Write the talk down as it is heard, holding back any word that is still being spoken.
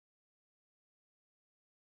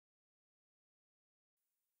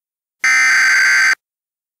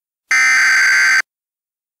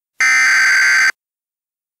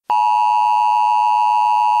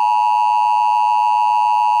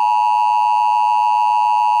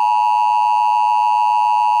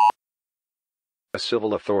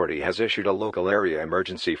civil authority has issued a local area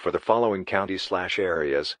emergency for the following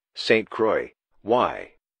counties/areas: St. Croix,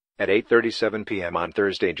 Y. At 8:37 p.m. on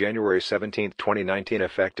Thursday, January 17, 2019,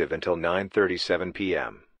 effective until 9:37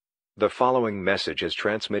 p.m. The following message is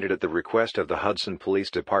transmitted at the request of the Hudson Police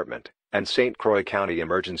Department and St. Croix County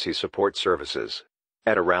Emergency Support Services.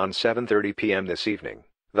 At around 7:30 p.m. this evening,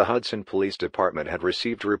 the Hudson Police Department had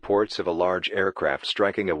received reports of a large aircraft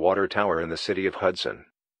striking a water tower in the city of Hudson.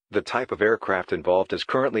 The type of aircraft involved is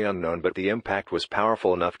currently unknown, but the impact was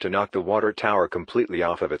powerful enough to knock the water tower completely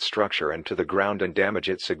off of its structure and to the ground and damage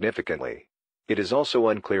it significantly. It is also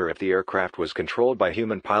unclear if the aircraft was controlled by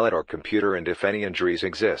human pilot or computer and if any injuries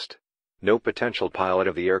exist. No potential pilot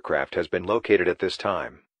of the aircraft has been located at this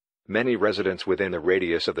time. Many residents within the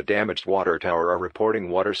radius of the damaged water tower are reporting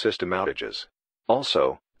water system outages.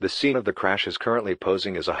 Also, the scene of the crash is currently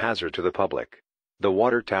posing as a hazard to the public. The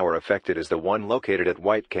water tower affected is the one located at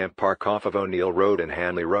White Camp Park off of O'Neill Road and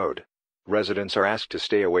Hanley Road. Residents are asked to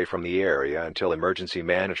stay away from the area until emergency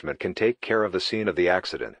management can take care of the scene of the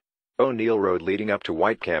accident. O'Neill Road leading up to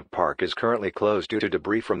White Camp Park is currently closed due to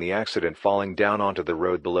debris from the accident falling down onto the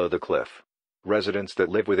road below the cliff. Residents that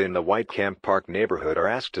live within the White Camp Park neighborhood are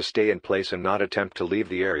asked to stay in place and not attempt to leave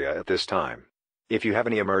the area at this time. If you have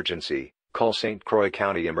any emergency, call St. Croix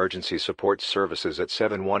County Emergency Support Services at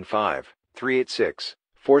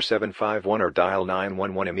 715-386-4751 or dial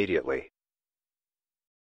 911 immediately.